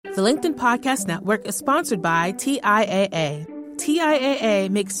The LinkedIn Podcast Network is sponsored by TIAA. TIAA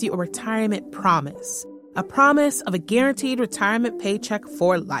makes you a retirement promise, a promise of a guaranteed retirement paycheck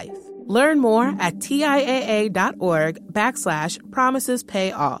for life. Learn more at TIAA.org/promises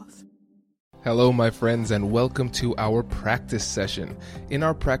pay off. Hello, my friends, and welcome to our practice session. In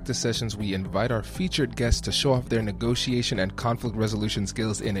our practice sessions, we invite our featured guests to show off their negotiation and conflict resolution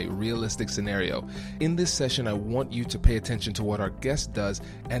skills in a realistic scenario. In this session, I want you to pay attention to what our guest does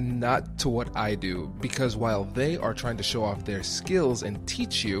and not to what I do, because while they are trying to show off their skills and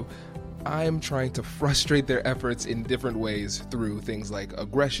teach you, I'm trying to frustrate their efforts in different ways through things like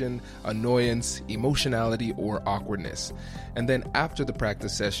aggression, annoyance, emotionality, or awkwardness. And then after the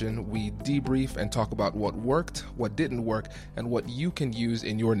practice session, we debrief and talk about what worked, what didn't work, and what you can use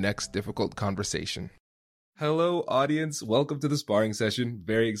in your next difficult conversation. Hello, audience. Welcome to the sparring session.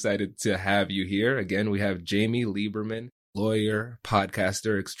 Very excited to have you here. Again, we have Jamie Lieberman, lawyer,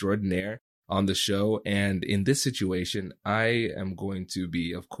 podcaster extraordinaire, on the show. And in this situation, I am going to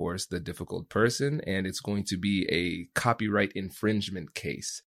be, of course, the difficult person, and it's going to be a copyright infringement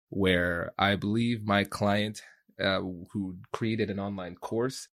case where I believe my client who created an online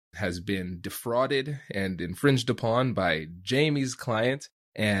course has been defrauded and infringed upon by Jamie's client.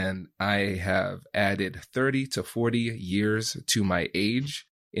 And I have added 30 to 40 years to my age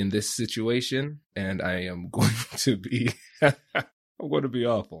in this situation. And I am going to be, I'm going to be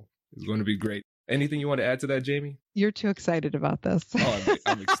awful. It's going to be great. Anything you want to add to that, Jamie? You're too excited about this. Oh,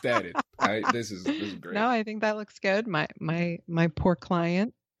 I'm ecstatic. This is great. No, I think that looks good. My poor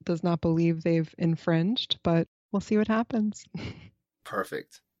client does not believe they've infringed, but we'll see what happens.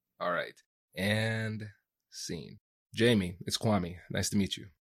 Perfect. All right. And scene. Jamie, it's Kwame. Nice to meet you.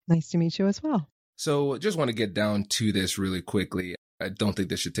 Nice to meet you as well. So just want to get down to this really quickly. I don't think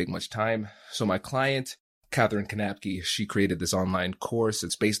this should take much time. So my client, Catherine Kanapke, she created this online course.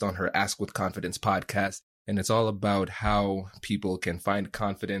 It's based on her Ask with Confidence podcast, and it's all about how people can find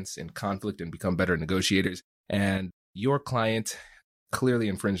confidence in conflict and become better negotiators. And your client clearly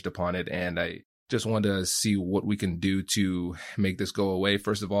infringed upon it, and I just want to see what we can do to make this go away.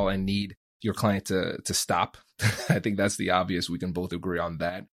 First of all, I need your client to stop. I think that's the obvious. We can both agree on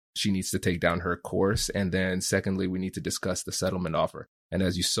that. She needs to take down her course. And then secondly, we need to discuss the settlement offer. And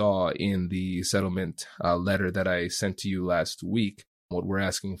as you saw in the settlement letter that I sent to you last week, what we're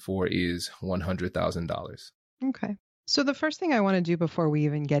asking for is $100,000. Okay. So the first thing I want to do before we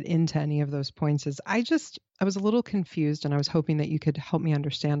even get into any of those points is I was a little confused, and I was hoping that you could help me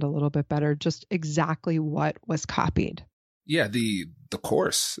understand a little bit better just exactly what was copied. Yeah, the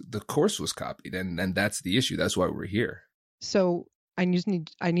course was copied, and that's the issue. That's why we're here. So I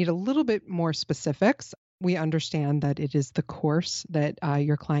need a little bit more specifics. We understand that it is the course that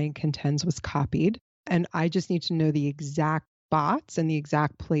your client contends was copied. And I just need to know the exact spots and the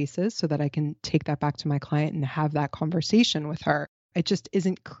exact places so that I can take that back to my client and have that conversation with her. It just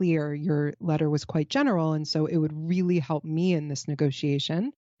isn't clear. Your letter was quite general. And so it would really help me in this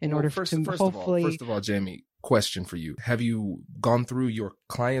negotiation First of all, Jamie, question for you. Have you gone through your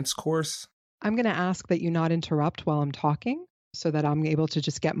client's course? I'm going to ask that you not interrupt while I'm talking, so that I'm able to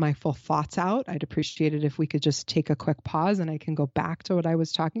just get my full thoughts out. I'd appreciate it if we could just take a quick pause and I can go back to what I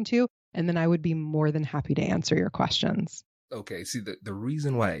was talking to, and then I would be more than happy to answer your questions. Okay. See, the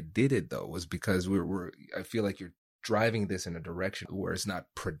reason why I did it, though, was because I feel like you're driving this in a direction where it's not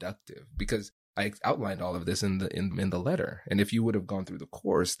productive, because I outlined all of this in the letter. And if you would have gone through the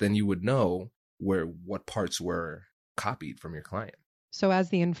course, then you would know what parts were copied from your client. So as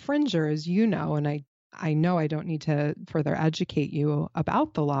the infringer, as you know, and I know I don't need to further educate you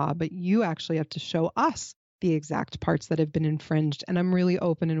about the law, but you actually have to show us the exact parts that have been infringed. And I'm really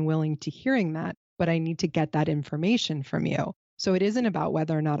open and willing to hearing that, but I need to get that information from you. So it isn't about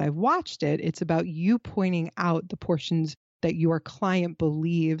whether or not I've watched it. It's about you pointing out the portions that your client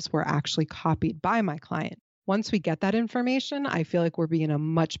believes were actually copied by my client. Once we get that information, I feel like we'll be in a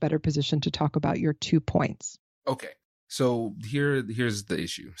much better position to talk about your 2 points. Okay. So here's the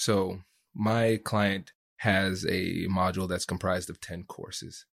issue. So my client has a module that's comprised of 10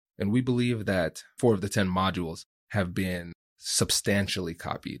 courses, and we believe that 4 of the 10 modules have been substantially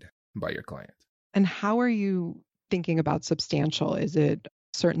copied by your client. And how are you thinking about substantial? Is it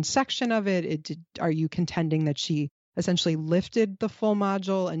a certain section of it? Are you contending that she essentially lifted the full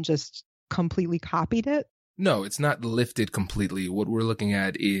module and just completely copied it? No, it's not lifted completely. What we're looking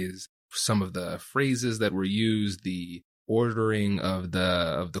at is some of the phrases that were used, the ordering of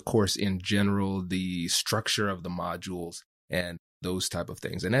the course in general, the structure of the modules, and those type of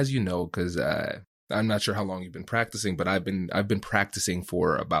things. And as you know, because I'm not sure how long you've been practicing, but I've been practicing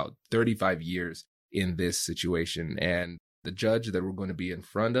for about 35 years in this situation. And The judge that we're going to be in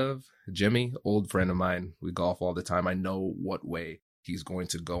front of, Jimmy, old friend of mine, we golf all the time. I know what way he's going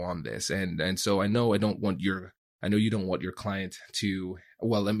to go on this. And so I know you don't want your client to,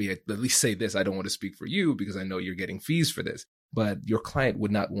 well, let me at least say this. I don't want to speak for you because I know you're getting fees for this, but your client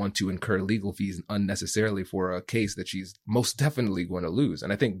would not want to incur legal fees unnecessarily for a case that she's most definitely going to lose.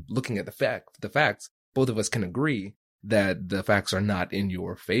 And I think looking at the facts, both of us can agree that the facts are not in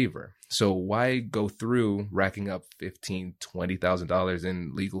your favor. So why go through racking up $15,000, $20,000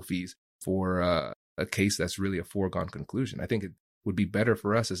 in legal fees for a case that's really a foregone conclusion? I think it would be better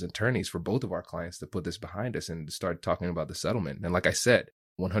for us as attorneys, for both of our clients, to put this behind us and start talking about the settlement. And like I said,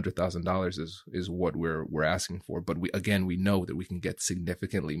 $100,000 is what we're asking for. But we know that we can get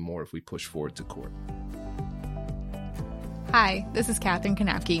significantly more if we push forward to court. Hi, this is Catherine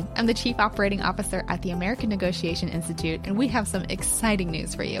Kanapke. I'm the Chief Operating Officer at the American Negotiation Institute, and we have some exciting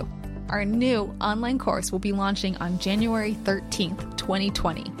news for you. Our new online course will be launching on January 13th,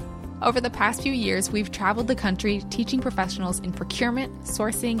 2020. Over the past few years, we've traveled the country teaching professionals in procurement,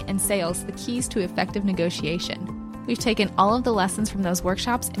 sourcing, and sales the keys to effective negotiation. We've taken all of the lessons from those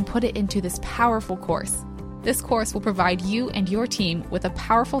workshops and put it into this powerful course. This course will provide you and your team with a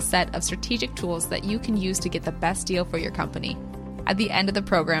powerful set of strategic tools that you can use to get the best deal for your company. At the end of the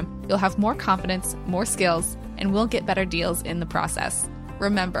program, you'll have more confidence, more skills, and we'll get better deals in the process.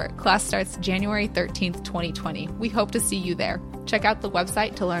 Remember, class starts January 13th, 2020. We hope to see you there. Check out the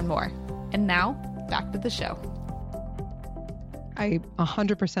website to learn more. And now, back to the show. I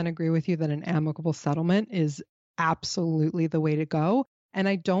 100% agree with you that an amicable settlement is absolutely the way to go. And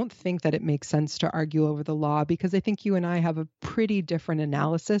I don't think that it makes sense to argue over the law, because I think you and I have a pretty different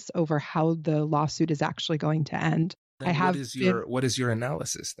analysis over how the lawsuit is actually going to end. What is your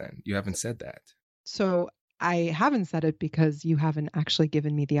analysis then? You haven't said that. So I haven't said it because you haven't actually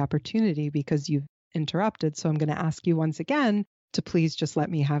given me the opportunity, because you've interrupted. So I'm going to ask you once again to please just let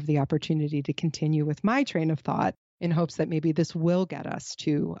me have the opportunity to continue with my train of thought, in hopes that maybe this will get us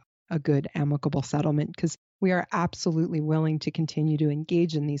to a good amicable settlement, because we are absolutely willing to continue to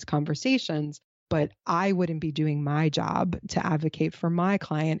engage in these conversations. But I wouldn't be doing my job to advocate for my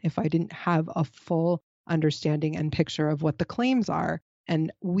client if I didn't have a full understanding and picture of what the claims are.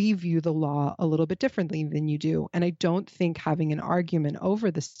 And we view the law a little bit differently than you do. And I don't think having an argument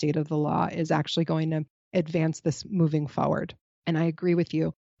over the state of the law is actually going to advance this moving forward. And I agree with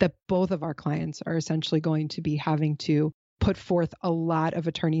you that both of our clients are essentially going to be having to put forth a lot of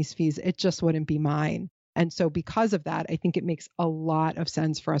attorney's fees. It just wouldn't be mine. And so because of that, I think it makes a lot of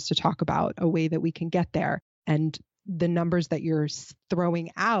sense for us to talk about a way that we can get there. And the numbers that you're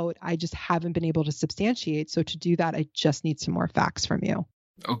throwing out, I just haven't been able to substantiate. So to do that, I just need some more facts from you.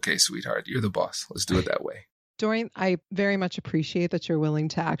 Okay, sweetheart, you're the boss. Let's do it that way. Dorian, I very much appreciate that you're willing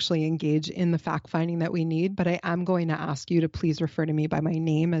to actually engage in the fact finding that we need, but I am going to ask you to please refer to me by my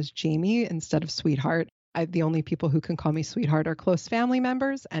name as Jamie instead of sweetheart. The only people who can call me sweetheart are close family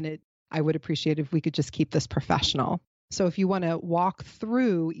members, and I would appreciate if we could just keep this professional. So if you want to walk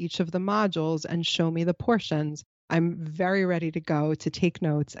through each of the modules and show me the portions, I'm very ready to go to take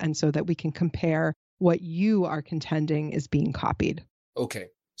notes, and so that we can compare what you are contending is being copied. Okay,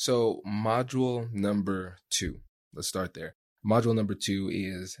 so module number 2, let's start there. Module number 2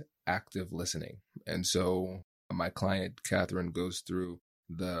 is active listening. And so my client, Catherine, goes through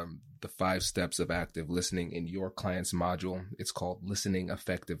the 5 steps of active listening in your client's module. It's called Listening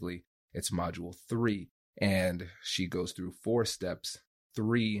Effectively. It's module 3. And she goes through 4 steps.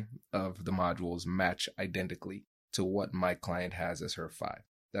 3 of the modules match identically to what my client has as her 5.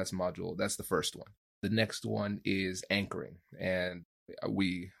 That's the first one. The next one is anchoring. And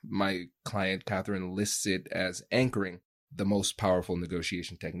my client, Catherine, lists it as anchoring, the most powerful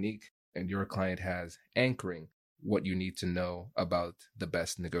negotiation technique. And your client has anchoring, what you need to know about the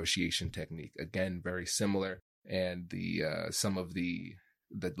best negotiation technique. Again, very similar. And some of the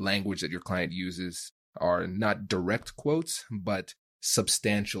language that your client uses are not direct quotes, but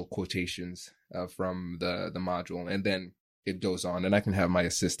substantial quotations from the module. And then it goes on, and I can have my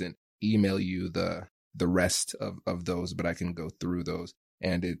assistant email you the rest of those, but I can go through those.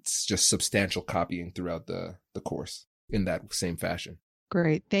 And it's just substantial copying throughout the course in that same fashion.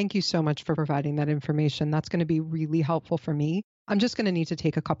 Great. Thank you so much for providing that information. That's going to be really helpful for me. I'm just going to need to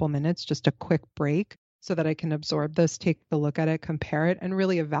take a couple minutes, just a quick break, so that I can absorb this, take a look at it, compare it, and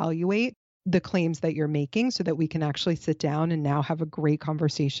really evaluate the claims that you're making so that we can actually sit down and now have a great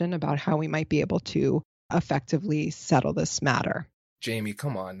conversation about how we might be able to effectively settle this matter. Jamie,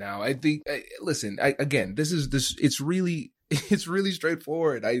 come on now. I think, listen, it's really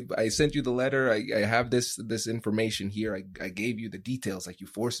straightforward. I sent you the letter. I have this information here. I gave you the details like you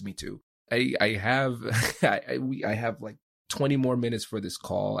forced me to. I have like 20 more minutes for this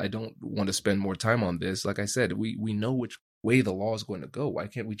call. I don't want to spend more time on this. Like I said, we know which way the law is going to go. Why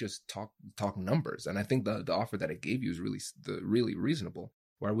can't we just talk numbers? And I think the offer that I gave you is really reasonable.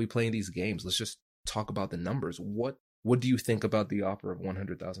 Why are we playing these games? Let's just talk about the numbers. What do you think about the offer of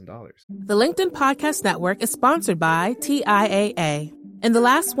 $100,000? The LinkedIn Podcast Network is sponsored by TIAA. In the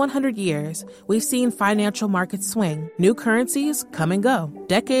last 100 years, we've seen financial markets swing, new currencies come and go,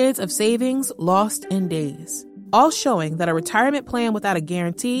 decades of savings lost in days, all showing that a retirement plan without a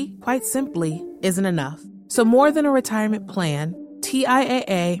guarantee, quite simply, isn't enough. So more than a retirement plan,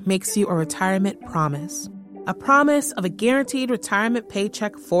 TIAA makes you a retirement promise. A promise of a guaranteed retirement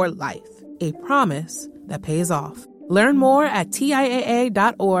paycheck for life. A promise that pays off. Learn more at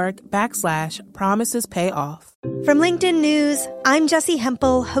TIAA.org/promisespayoff. From LinkedIn News, I'm Jessie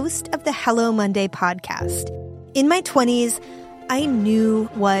Hempel, host of the Hello Monday podcast. In my 20s, I knew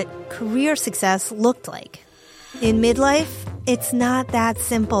what career success looked like. In midlife, it's not that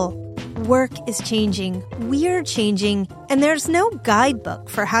simple. Work is changing, we're changing, and there's no guidebook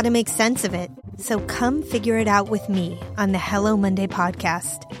for how to make sense of it. So come figure it out with me on the Hello Monday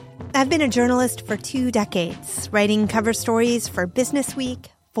podcast. I've been a journalist for 2 decades, writing cover stories for Business Week,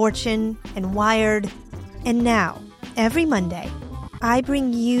 Fortune, and Wired. And now, every Monday, I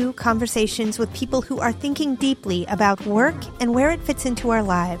bring you conversations with people who are thinking deeply about work and where it fits into our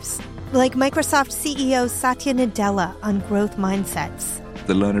lives. Like Microsoft CEO Satya Nadella on growth mindsets.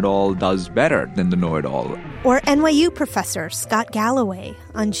 The learn-it-all does better than the know-it-all. Or NYU professor Scott Galloway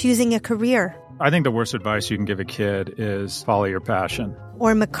on choosing a career. I think the worst advice you can give a kid is follow your passion.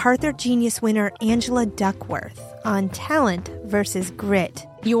 Or MacArthur Genius winner Angela Duckworth on talent versus grit.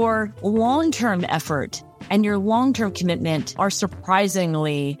 Your long-term effort and your long-term commitment are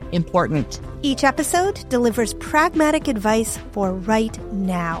surprisingly important. Each episode delivers pragmatic advice for right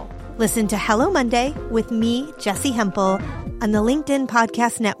now. Listen to Hello Monday with me, Jessie Hempel, on the LinkedIn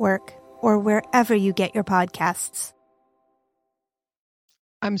Podcast Network or wherever you get your podcasts.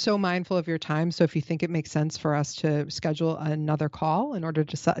 I'm so mindful of your time. So if you think it makes sense for us to schedule another call in order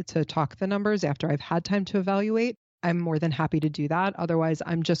to talk the numbers after I've had time to evaluate, I'm more than happy to do that. Otherwise,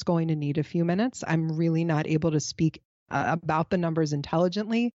 I'm just going to need a few minutes. I'm really not able to speak about the numbers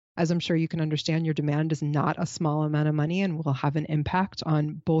intelligently. As I'm sure you can understand, your demand is not a small amount of money and will have an impact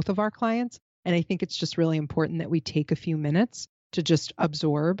on both of our clients. And I think it's just really important that we take a few minutes to just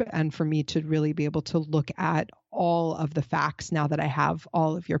absorb and for me to really be able to look at all of the facts now that I have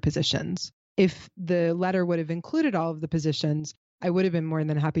all of your positions. If the letter would have included all of the positions, I would have been more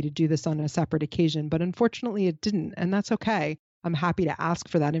than happy to do this on a separate occasion, but unfortunately it didn't, and that's okay. I'm happy to ask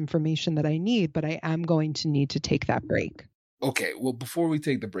for that information that I need, but I am going to need to take that break. Okay, well, before we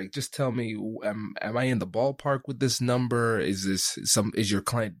take the break, just tell me, am I in the ballpark with this number? Is your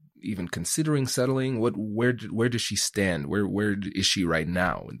client even considering settling? Where does she stand? Where is she right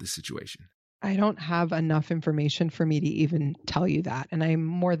now in this situation? I don't have enough information for me to even tell you that. And I'm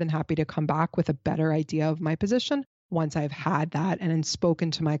more than happy to come back with a better idea of my position once I've had that and then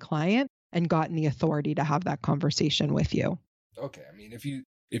spoken to my client and gotten the authority to have that conversation with you. Okay. I mean, if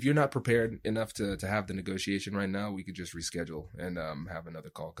you're not prepared enough to have the negotiation right now, we could just reschedule and have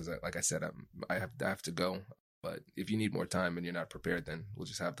another call. Because like I said, I have to go. But if you need more time and you're not prepared, then we'll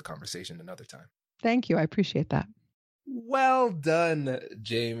just have the conversation another time. Thank you. I appreciate that. Well done,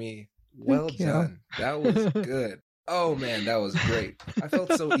 Jamie. Well done. That was good. Oh man, that was great. I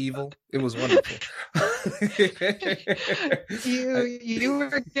felt so evil. It was wonderful. You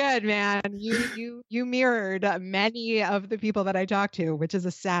were good, man. You mirrored many of the people that I talked to, which is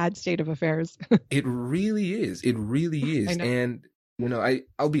a sad state of affairs. It really is. It really is. And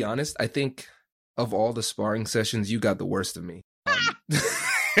I'll be honest, I think of all the sparring sessions, you got the worst of me.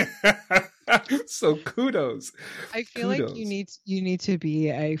 So kudos. I feel like you need to be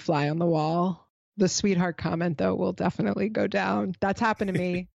a fly on the wall. The sweetheart comment, though, will definitely go down. That's happened to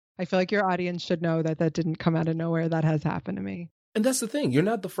me. I feel like your audience should know that didn't come out of nowhere. That has happened to me. And that's the thing. You're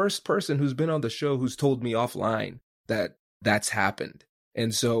not the first person who's been on the show who's told me offline that that's happened.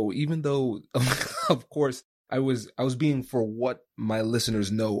 And so even though, of course, I was being, for what my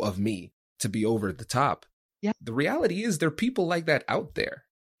listeners know of me, to be over the top. Yeah. The reality is there are people like that out there.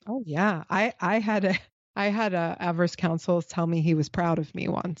 Oh yeah. I had a adverse counsel tell me he was proud of me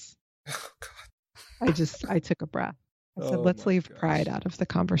once. Oh God. I took a breath. I said, let's leave pride out of the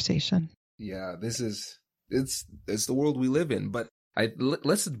conversation. Yeah, it's the world we live in. But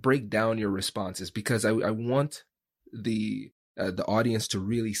let's break down your responses, because I want the audience to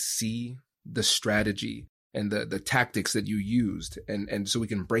really see the strategy and the tactics that you used, and so we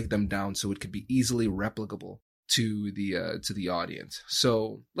can break them down so it could be easily replicable to the audience.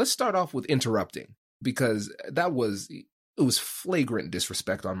 So let's start off with interrupting, because that was it was flagrant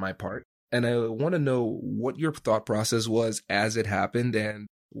disrespect on my part. And I want to know what your thought process was as it happened and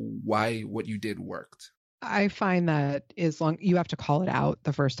why what you did worked. I find that you have to call it out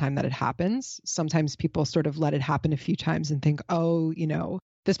the first time that it happens. Sometimes people sort of let it happen a few times and think, oh,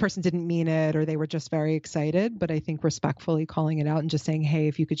 this person didn't mean it, or they were just very excited. But I think respectfully calling it out and just saying, hey,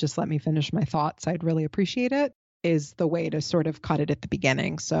 if you could just let me finish my thoughts, I'd really appreciate it, is the way to sort of cut it at the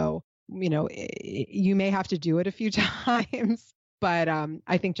beginning. So, you may have to do it a few times. But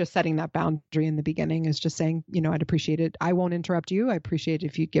I think just setting that boundary in the beginning is just saying, I'd appreciate it. I won't interrupt you. I appreciate it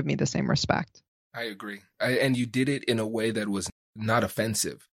if you give me the same respect. I agree. And you did it in a way that was not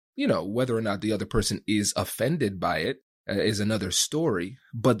offensive. Whether or not the other person is offended by it is another story.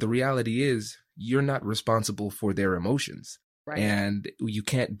 But the reality is you're not responsible for their emotions. Right. And you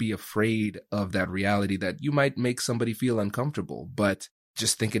can't be afraid of that reality that you might make somebody feel uncomfortable. But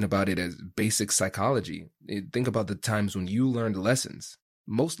just thinking about it as basic psychology, think about the times when you learned lessons.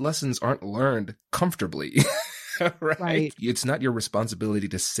 Most lessons aren't learned comfortably. Right? It's not your responsibility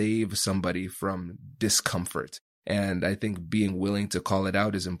to save somebody from discomfort. And I think being willing to call it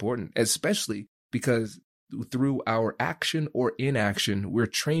out is important, especially because through our action or inaction, we're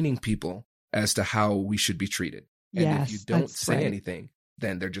training people as to how we should be treated. And if you don't say anything,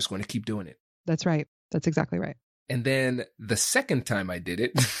 then they're just going to keep doing it. That's right. That's exactly right. And then the second time I did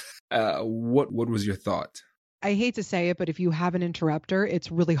it, what was your thought? I hate to say it, but if you have an interrupter,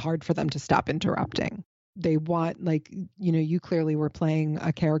 it's really hard for them to stop interrupting. They want, you clearly were playing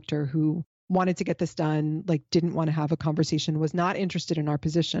a character who wanted to get this done, didn't want to have a conversation, was not interested in our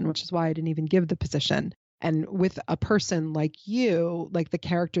position, which is why I didn't even give the position. And with a person like you, the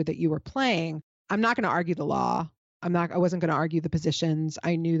character that you were playing, I'm not going to argue the law. I wasn't going to argue the positions.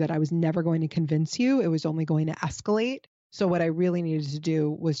 I knew that I was never going to convince you. It was only going to escalate. So what I really needed to do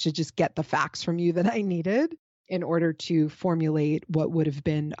was to just get the facts from you that I needed in order to formulate what would have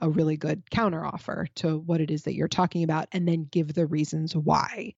been a really good counteroffer to what it is that you're talking about, and then give the reasons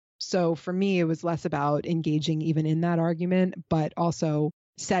why. So for me, it was less about engaging even in that argument, but also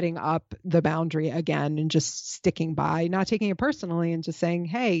setting up the boundary again and just sticking by, not taking it personally and just saying,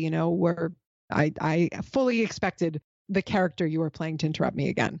 hey, I fully expected the character you were playing to interrupt me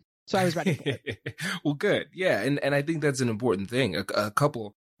again. So I was ready for it. Well, good. Yeah. And I think that's an important thing. A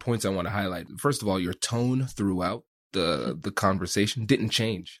couple points I want to highlight. First of all, your tone throughout the conversation didn't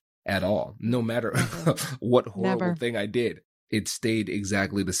change at all. No matter what horrible thing I did, it stayed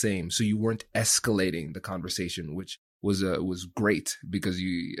exactly the same. So you weren't escalating the conversation, which was great because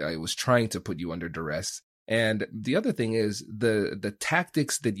I was trying to put you under duress. And the other thing is the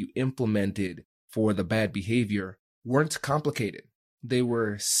tactics that you implemented for the bad behavior weren't complicated. They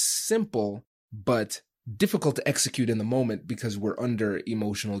were simple, but difficult to execute in the moment because we're under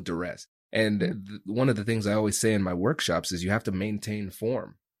emotional duress. And one of the things I always say in my workshops is you have to maintain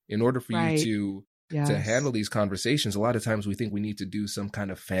form in order for you to handle these conversations. A lot of times we think we need to do some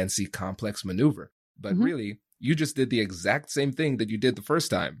kind of fancy, complex maneuver, but really you just did the exact same thing that you did the first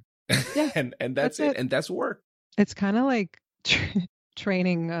time. Yeah, and that's it. And that's work. It's kind of like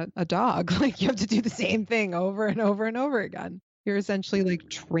training a dog. You have to do the same thing over and over and over again. You're essentially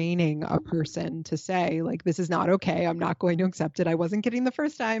training a person to say, this is not okay. I'm not going to accept it. I wasn't getting the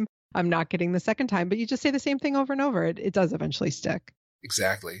first time. I'm not getting the second time. But you just say the same thing over and over. It does eventually stick.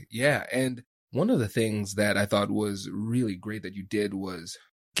 Exactly. Yeah. And one of the things that I thought was really great that you did was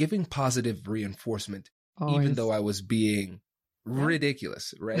giving positive reinforcement, even though I was being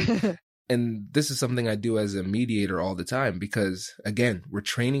ridiculous, right? And this is something I do as a mediator all the time because, again, we're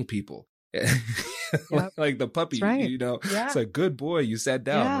training people. Like the puppy, It's like, good boy, you sat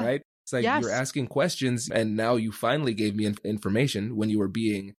down, right? It's like you're asking questions, and now you finally gave me information when you were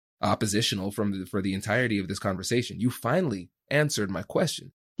being oppositional for the entirety of this conversation. You finally answered my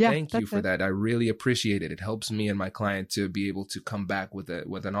question. Thank you for that. I really appreciate it. It helps me and my client to be able to come back with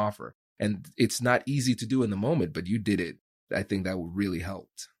an offer. And it's not easy to do in the moment, but you did it. I think that really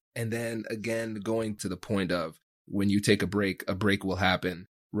helped. And then again, going to the point of when you take a break will happen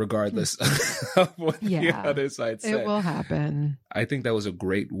regardless of what the other side said. It will happen. I think that was a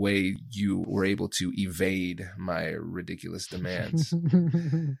great way you were able to evade my ridiculous demands.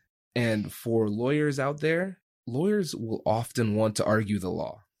 And for lawyers out there, lawyers will often want to argue the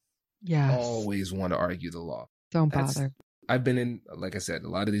law. Yes. Always want to argue the law. Don't bother. I've been in, like I said, a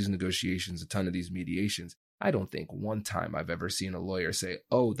lot of these negotiations, a ton of these mediations. I don't think one time I've ever seen a lawyer say,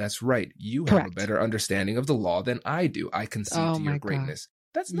 oh, that's right. You have a better understanding of the law than I do. I concede to your greatness.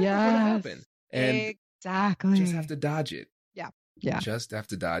 That's never going to happen. And exactly. Just have to dodge it. Yeah. Just have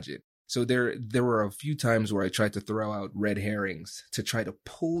to dodge it. So there were a few times where I tried to throw out red herrings to try to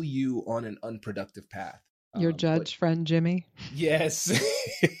pull you on an unproductive path. Your judge friend, Jimmy? Yes.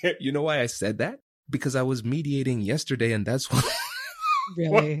 You know why I said that? Because I was mediating yesterday, and that's what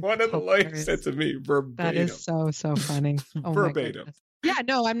really one of the lawyers said to me verbatim. That is so funny. Oh, verbatim. Yeah,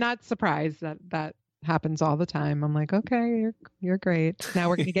 no, I'm not surprised that happens all the time. I'm like, okay, you're great. Now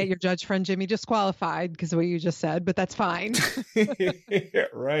we're going to get your judge friend Jimmy disqualified because of what you just said, but that's fine.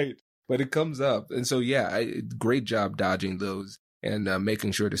 Right. But it comes up. And so, yeah, great job dodging those and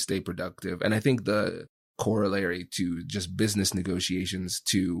making sure to stay productive. And I think the corollary to just business negotiations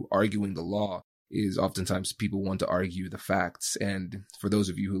to arguing the law is oftentimes people want to argue the facts. And for those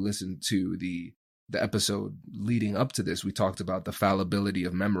of you who listened to the episode leading up to this, we talked about the fallibility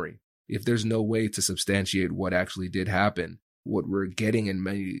of memory. If there's no way to substantiate what actually did happen, what we're getting in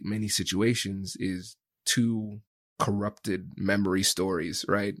many situations is two corrupted memory stories,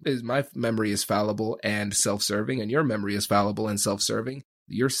 right? My memory is fallible and self-serving, and your memory is fallible and self-serving.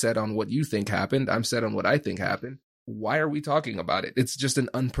 You're set on what you think happened. I'm set on what I think happened. Why are we talking about it? It's just an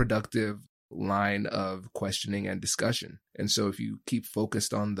unproductive line of questioning and discussion. And so if you keep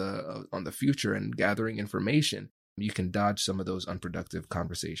focused on the future and gathering information, you can dodge some of those unproductive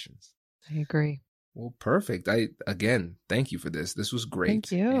conversations. I agree. Well, perfect. Again, thank you for this. This was great.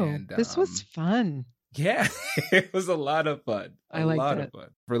 Thank you. And, this was fun. Yeah, it was a lot of fun. I liked it. Of fun.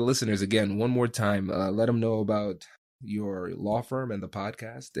 For the listeners, again, one more time, let them know about your law firm and the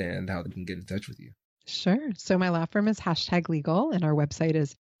podcast and how they can get in touch with you. Sure. So my law firm is #legal and our website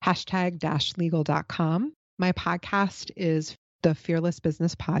is #legal.com. My podcast is the Fearless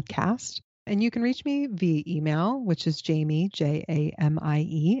Business Podcast. And you can reach me via email, which is Jamie,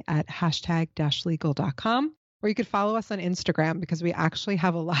 JAMIE, at #legal.com. Or you could follow us on Instagram because we actually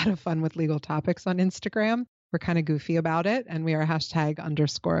have a lot of fun with legal topics on Instagram. We're kind of goofy about it. And we are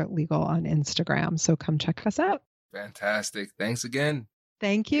 #_legal on Instagram. So come check us out. Fantastic. Thanks again.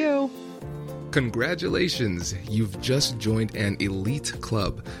 Thank you. Congratulations! You've just joined an elite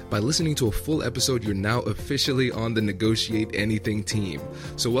club. By listening to a full episode, you're now officially on the Negotiate Anything team.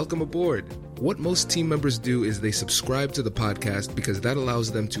 So welcome aboard. What most team members do is they subscribe to the podcast because that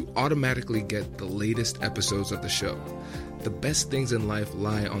allows them to automatically get the latest episodes of the show. The best things in life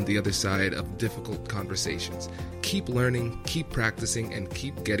lie on the other side of difficult conversations. Keep learning, keep practicing, and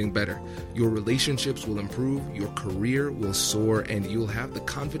keep getting better. Your relationships will improve, your career will soar, and you'll have the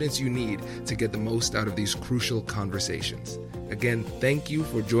confidence you need to get the most out of these crucial conversations. Again, thank you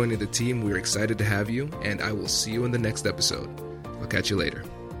for joining the team. We're excited to have you, and I will see you in the next episode. I'll catch you later.